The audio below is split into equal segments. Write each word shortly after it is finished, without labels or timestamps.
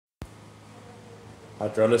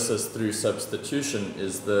Hydrolysis through substitution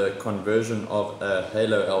is the conversion of a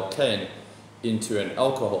haloalkane into an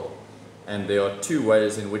alcohol, and there are two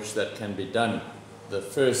ways in which that can be done. The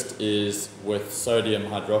first is with sodium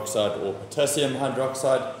hydroxide or potassium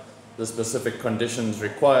hydroxide. The specific conditions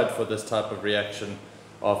required for this type of reaction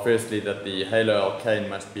are firstly that the haloalkane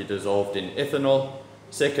must be dissolved in ethanol.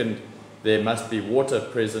 Second, there must be water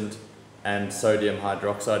present and sodium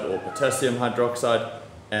hydroxide or potassium hydroxide,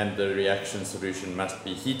 and the reaction solution must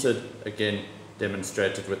be heated, again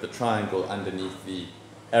demonstrated with the triangle underneath the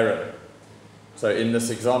arrow. So in this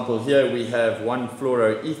example here we have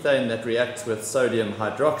 1-fluoroethane that reacts with sodium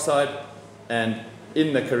hydroxide, and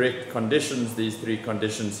in the correct conditions, these three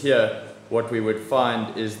conditions here, what we would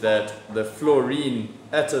find is that the fluorine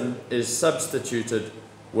atom is substituted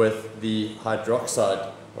with the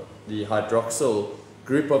hydroxide, the hydroxyl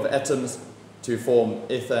group of atoms, to form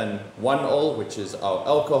ethane 1-ol, which is our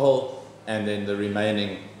alcohol, and then the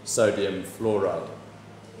remaining sodium fluoride.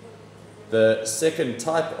 The second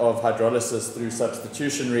type of hydrolysis through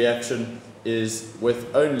substitution reaction is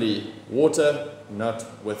with only water, not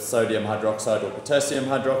with sodium hydroxide or potassium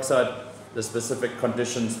hydroxide. The specific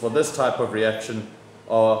conditions for this type of reaction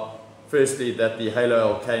are firstly that the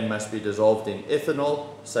haloalkane must be dissolved in ethanol,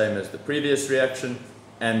 same as the previous reaction,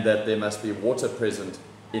 and that there must be water present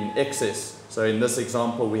in excess. So in this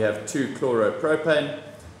example we have 2-chloropropane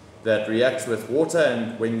that reacts with water,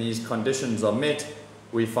 and when these conditions are met,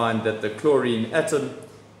 we find that the chlorine atom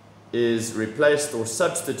is replaced or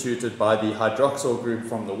substituted by the hydroxyl group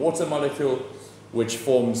from the water molecule, which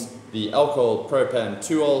forms the alcohol propan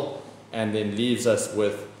 2-ol and then leaves us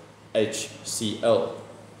with HCl.